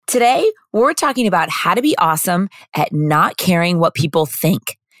Today, we're talking about how to be awesome at not caring what people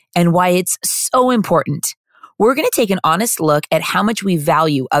think and why it's so important. We're going to take an honest look at how much we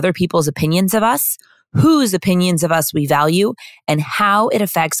value other people's opinions of us, whose opinions of us we value, and how it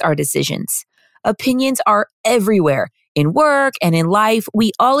affects our decisions. Opinions are everywhere. In work and in life,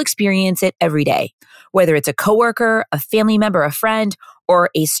 we all experience it every day. Whether it's a coworker, a family member, a friend,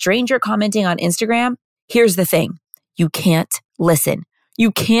 or a stranger commenting on Instagram, here's the thing. You can't listen.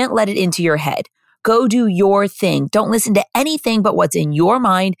 You can't let it into your head. Go do your thing. Don't listen to anything but what's in your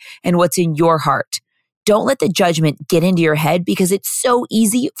mind and what's in your heart. Don't let the judgment get into your head because it's so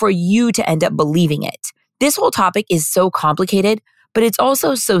easy for you to end up believing it. This whole topic is so complicated, but it's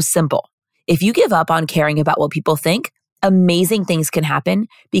also so simple. If you give up on caring about what people think, amazing things can happen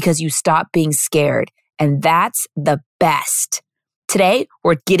because you stop being scared. And that's the best. Today,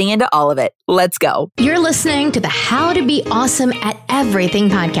 we're getting into all of it. Let's go. You're listening to the How to Be Awesome at Everything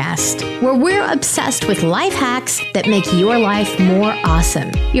podcast, where we're obsessed with life hacks that make your life more awesome.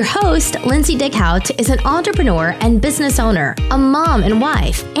 Your host, Lindsay Dickhout, is an entrepreneur and business owner, a mom and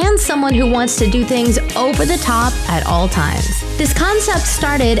wife, and someone who wants to do things over the top at all times. This concept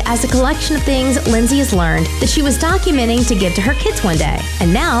started as a collection of things Lindsay has learned that she was documenting to give to her kids one day.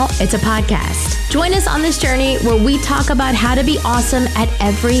 And now it's a podcast. Join us on this journey where we talk about how to be awesome at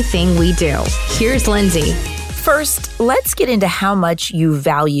everything we do. Here's Lindsay. First, let's get into how much you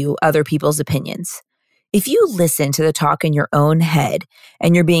value other people's opinions. If you listen to the talk in your own head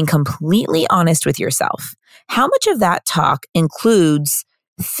and you're being completely honest with yourself, how much of that talk includes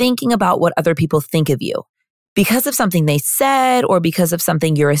thinking about what other people think of you? Because of something they said or because of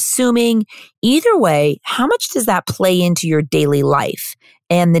something you're assuming, either way, how much does that play into your daily life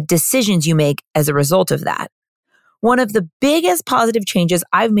and the decisions you make as a result of that? One of the biggest positive changes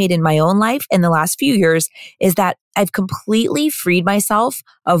I've made in my own life in the last few years is that I've completely freed myself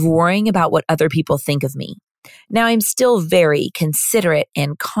of worrying about what other people think of me. Now, I'm still very considerate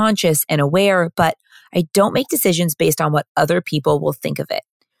and conscious and aware, but I don't make decisions based on what other people will think of it.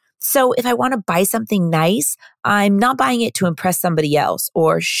 So if I want to buy something nice, I'm not buying it to impress somebody else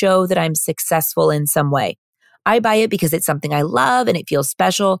or show that I'm successful in some way. I buy it because it's something I love and it feels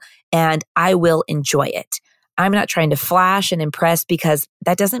special and I will enjoy it. I'm not trying to flash and impress because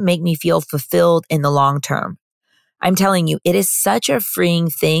that doesn't make me feel fulfilled in the long term. I'm telling you, it is such a freeing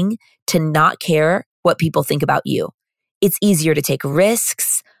thing to not care what people think about you. It's easier to take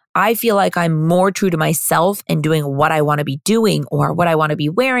risks. I feel like I'm more true to myself and doing what I want to be doing or what I want to be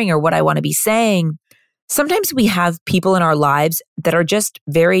wearing or what I want to be saying. Sometimes we have people in our lives that are just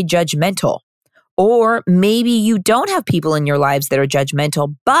very judgmental. Or maybe you don't have people in your lives that are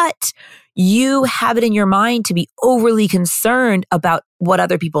judgmental, but you have it in your mind to be overly concerned about what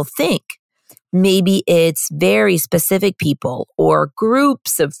other people think. Maybe it's very specific people or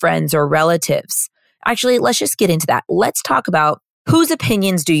groups of friends or relatives. Actually, let's just get into that. Let's talk about whose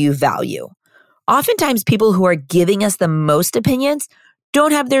opinions do you value? Oftentimes, people who are giving us the most opinions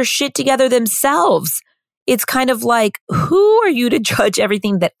don't have their shit together themselves. It's kind of like, who are you to judge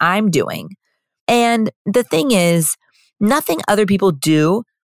everything that I'm doing? And the thing is, nothing other people do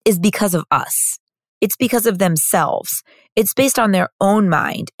is because of us. It's because of themselves. It's based on their own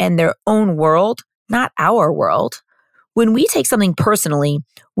mind and their own world, not our world. When we take something personally,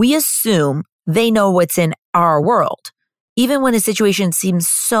 we assume they know what's in our world. Even when a situation seems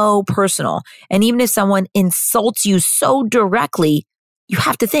so personal, and even if someone insults you so directly, you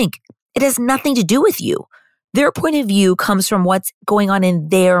have to think, it has nothing to do with you. Their point of view comes from what's going on in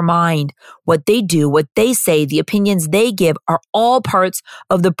their mind. What they do, what they say, the opinions they give are all parts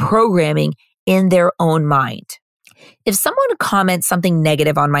of the programming in their own mind. If someone comments something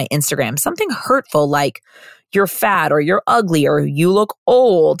negative on my Instagram, something hurtful like you're fat or you're ugly or you look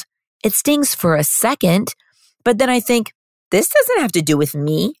old, it stings for a second, but then I think, this doesn't have to do with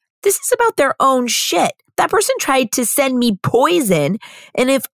me. This is about their own shit. That person tried to send me poison. And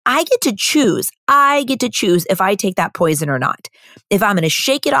if I get to choose if I take that poison or not. If I'm going to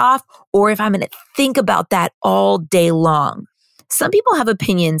shake it off or if I'm going to think about that all day long. Some people have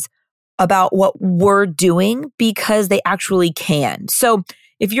opinions about what we're doing because they actually can. So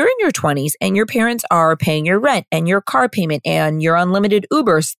if you're in your 20s and your parents are paying your rent and your car payment and your unlimited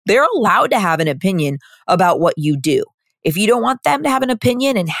Ubers, they're allowed to have an opinion about what you do. If you don't want them to have an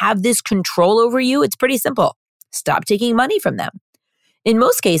opinion and have this control over you, it's pretty simple. Stop taking money from them. In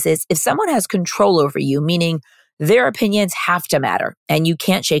most cases, if someone has control over you, meaning their opinions have to matter and you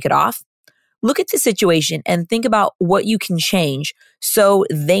can't shake it off, look at the situation and think about what you can change so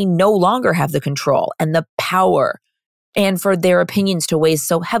they no longer have the control and the power and for their opinions to weigh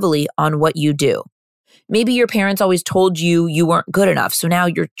so heavily on what you do. Maybe your parents always told you you weren't good enough. So now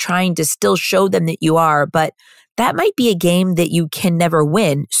you're trying to still show them that you are, but that might be a game that you can never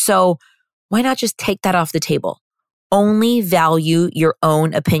win. So why not just take that off the table? Only value your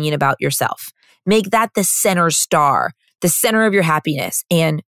own opinion about yourself. Make that the center star, the center of your happiness,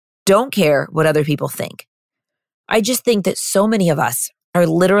 and don't care what other people think. I just think that so many of us are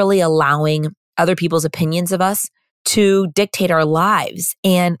literally allowing other people's opinions of us to dictate our lives.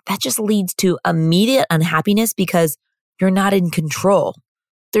 And that just leads to immediate unhappiness because you're not in control.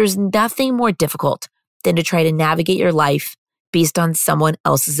 There's nothing more difficult than to try to navigate your life based on someone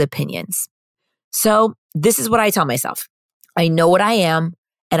else's opinions. So this is what I tell myself. I know what I am,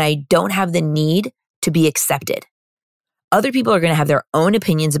 and I don't have the need to be accepted. Other people are going to have their own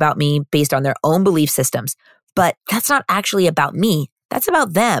opinions about me based on their own belief systems, but that's not actually about me. That's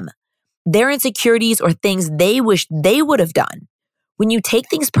about them. Their insecurities or things they wish they would have done. When you take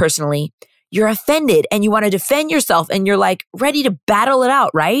things personally, you're offended and you want to defend yourself and you're like ready to battle it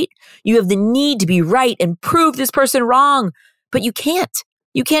out, right? You have the need to be right and prove this person wrong, but you can't.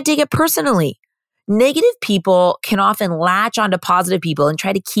 You can't take it personally. Negative people can often latch onto positive people and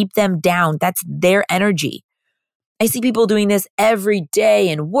try to keep them down. That's their energy. I see people doing this every day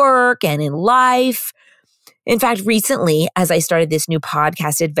in work and in life. In fact, recently, as I started this new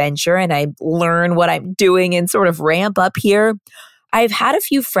podcast adventure and I learn what I'm doing and sort of ramp up here, I've had a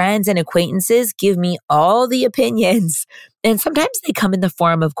few friends and acquaintances give me all the opinions. And sometimes they come in the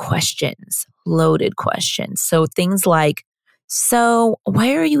form of questions, loaded questions. So things like, so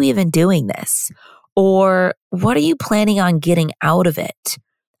why are you even doing this? Or what are you planning on getting out of it?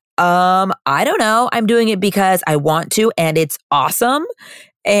 I don't know. I'm doing it because I want to and it's awesome.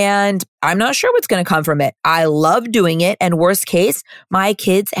 And I'm not sure what's going to come from it. I love doing it. And worst case, my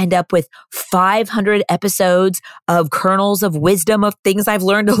kids end up with 500 episodes of kernels of wisdom of things I've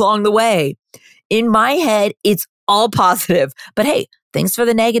learned along the way. In my head, it's all positive. But hey, thanks for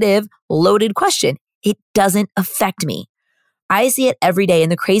the negative, loaded question. It doesn't affect me. I see it every day.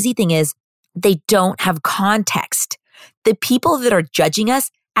 And the crazy thing is, they don't have context. The people that are judging us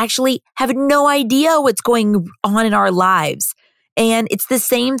actually have no idea what's going on in our lives. And it's the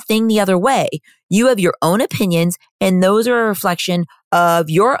same thing the other way. You have your own opinions, and those are a reflection of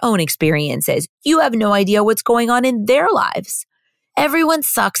your own experiences. You have no idea what's going on in their lives. Everyone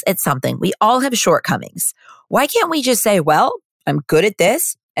sucks at something. We all have shortcomings. Why can't we just say, well, I'm good at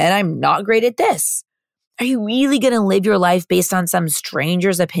this, and I'm not great at this? Are you really going to live your life based on some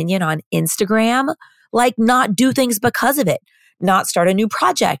stranger's opinion on Instagram? Like not do things because of it, not start a new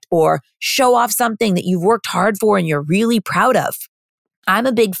project or show off something that you've worked hard for and you're really proud of. I'm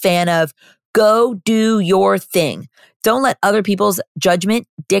a big fan of go do your thing. Don't let other people's judgment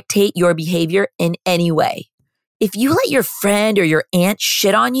dictate your behavior in any way. If you let your friend or your aunt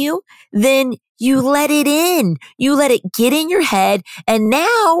shit on you, then you let it in. You let it get in your head and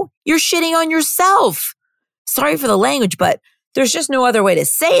now you're shitting on yourself. Sorry for the language, but there's just no other way to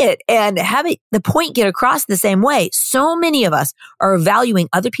say it and have it, the point get across the same way. So many of us are valuing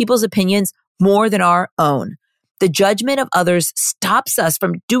other people's opinions more than our own. The judgment of others stops us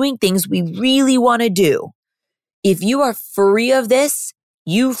from doing things we really want to do. If you are free of this,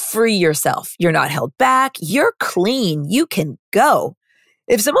 you free yourself. You're not held back. You're clean. You can go.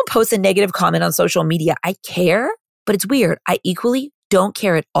 If someone posts a negative comment on social media, I care, but it's weird. I equally don't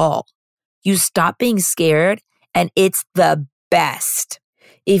care at all. You stop being scared and it's the best.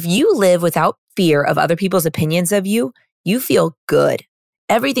 If you live without fear of other people's opinions of you, you feel good.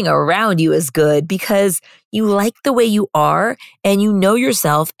 Everything around you is good because you like the way you are and you know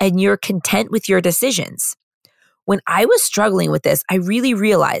yourself and you're content with your decisions. When I was struggling with this, I really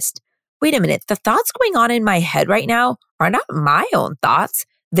realized, wait a minute, the thoughts going on in my head right now are not my own thoughts.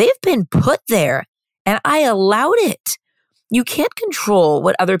 They've been put there and I allowed it. You can't control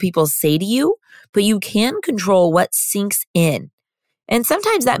what other people say to you, but you can control what sinks in. And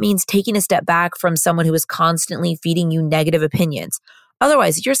sometimes that means taking a step back from someone who is constantly feeding you negative opinions.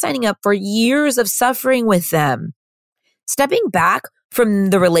 Otherwise, you're signing up for years of suffering with them. Stepping back from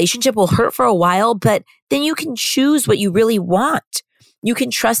the relationship will hurt for a while, but then you can choose what you really want. You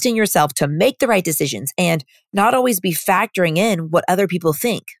can trust in yourself to make the right decisions and not always be factoring in what other people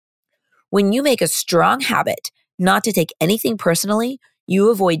think. When you make a strong habit not to take anything personally, you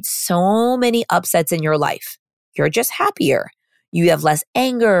avoid so many upsets in your life. You're just happier. You have less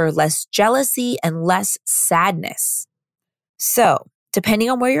anger, less jealousy, and less sadness. So, depending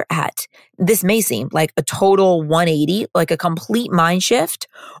on where you're at, this may seem like a total 180, like a complete mind shift,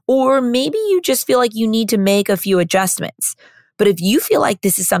 or maybe you just feel like you need to make a few adjustments. But if you feel like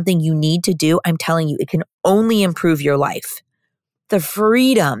this is something you need to do, I'm telling you, it can only improve your life. The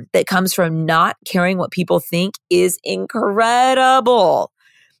freedom that comes from not caring what people think is incredible.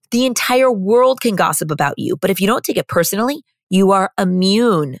 The entire world can gossip about you, but if you don't take it personally, you are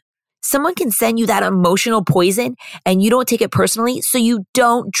immune. Someone can send you that emotional poison and you don't take it personally, so you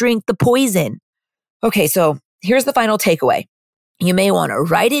don't drink the poison. Okay, so here's the final takeaway. You may want to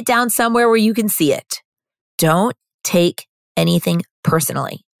write it down somewhere where you can see it. Don't take anything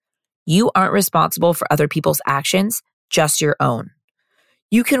personally. You aren't responsible for other people's actions, just your own.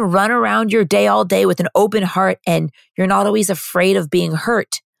 You can run around your day all day with an open heart and you're not always afraid of being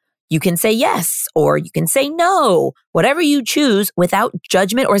hurt. You can say yes, or you can say no, whatever you choose without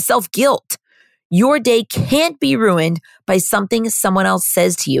judgment or self-guilt. Your day can't be ruined by something someone else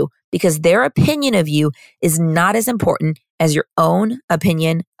says to you because their opinion of you is not as important as your own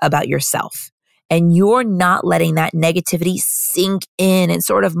opinion about yourself. And you're not letting that negativity sink in and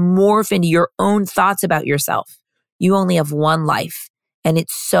sort of morph into your own thoughts about yourself. You only have one life, and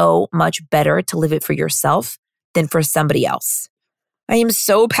it's so much better to live it for yourself than for somebody else. I am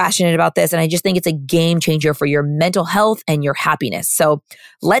so passionate about this, and I just think it's a game changer for your mental health and your happiness. So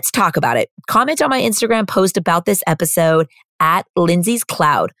let's talk about it. Comment on my Instagram post about this episode at Lindsay's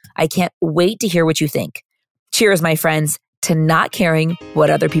Cloud. I can't wait to hear what you think. Cheers, my friends, to not caring what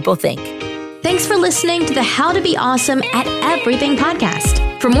other people think. Thanks for listening to the How to Be Awesome at Everything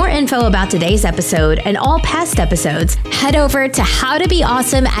podcast. For more info about today's episode and all past episodes, head over to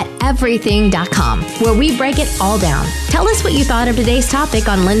howtobeawesomeateverything.com, where we break it all down. Tell us what you thought of today's topic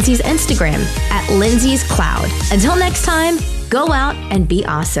on Lindsay's Instagram at Lindsay's Cloud. Until next time, go out and be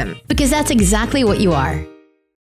awesome, because that's exactly what you are.